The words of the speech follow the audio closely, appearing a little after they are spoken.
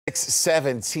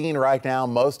6:17 right now.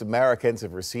 Most Americans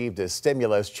have received a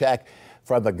stimulus check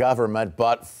from the government,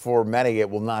 but for many it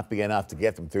will not be enough to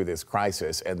get them through this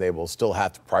crisis, and they will still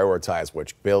have to prioritize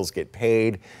which bills get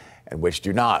paid and which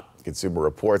do not. Consumer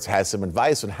Reports has some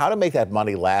advice on how to make that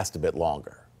money last a bit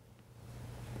longer.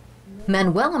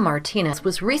 Manuela Martinez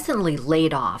was recently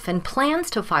laid off and plans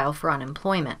to file for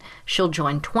unemployment. She'll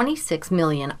join 26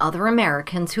 million other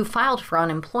Americans who filed for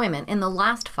unemployment in the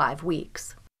last 5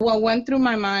 weeks. What went through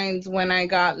my mind when I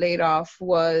got laid off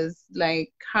was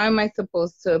like, how am I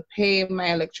supposed to pay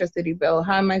my electricity bill?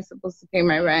 How am I supposed to pay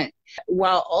my rent?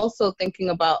 While also thinking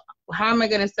about how am I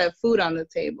going to set food on the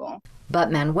table?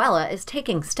 But Manuela is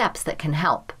taking steps that can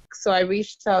help. So I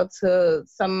reached out to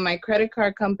some of my credit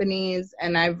card companies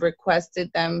and I've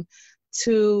requested them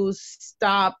to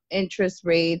stop interest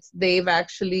rates. They've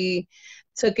actually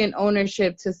taken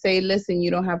ownership to say, listen,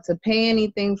 you don't have to pay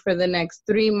anything for the next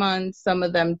 3 months, some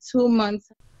of them 2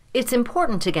 months. It's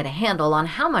important to get a handle on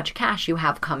how much cash you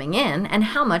have coming in and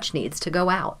how much needs to go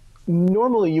out.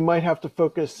 Normally, you might have to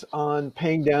focus on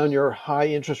paying down your high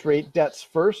interest rate debts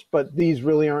first, but these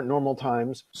really aren't normal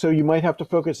times. So you might have to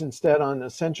focus instead on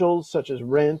essentials such as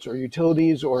rent or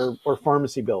utilities or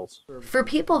pharmacy bills. For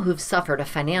people who've suffered a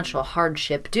financial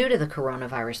hardship due to the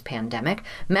coronavirus pandemic,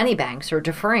 many banks are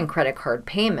deferring credit card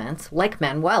payments, like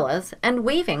Manuela's, and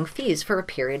waiving fees for a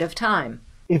period of time.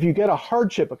 If you get a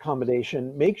hardship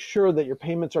accommodation, make sure that your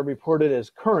payments are reported as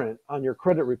current on your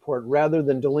credit report rather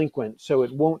than delinquent, so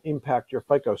it won't impact your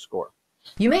FICO score.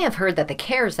 You may have heard that the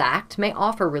CARES Act may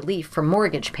offer relief for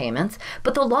mortgage payments,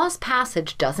 but the law's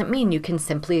passage doesn't mean you can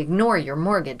simply ignore your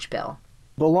mortgage bill.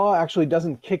 The law actually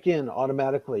doesn't kick in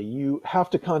automatically. You have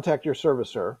to contact your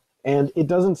servicer, and it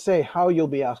doesn't say how you'll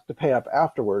be asked to pay up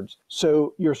afterwards.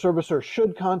 So your servicer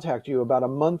should contact you about a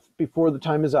month before the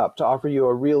time is up to offer you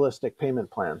a realistic payment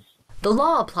plan. The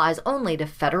law applies only to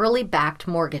federally backed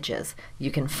mortgages. You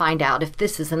can find out if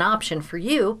this is an option for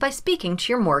you by speaking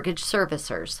to your mortgage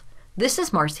servicers. This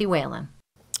is Marcy Whalen.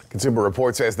 Consumer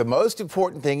Reports says the most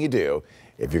important thing you do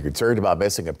if you're concerned about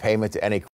missing a payment to any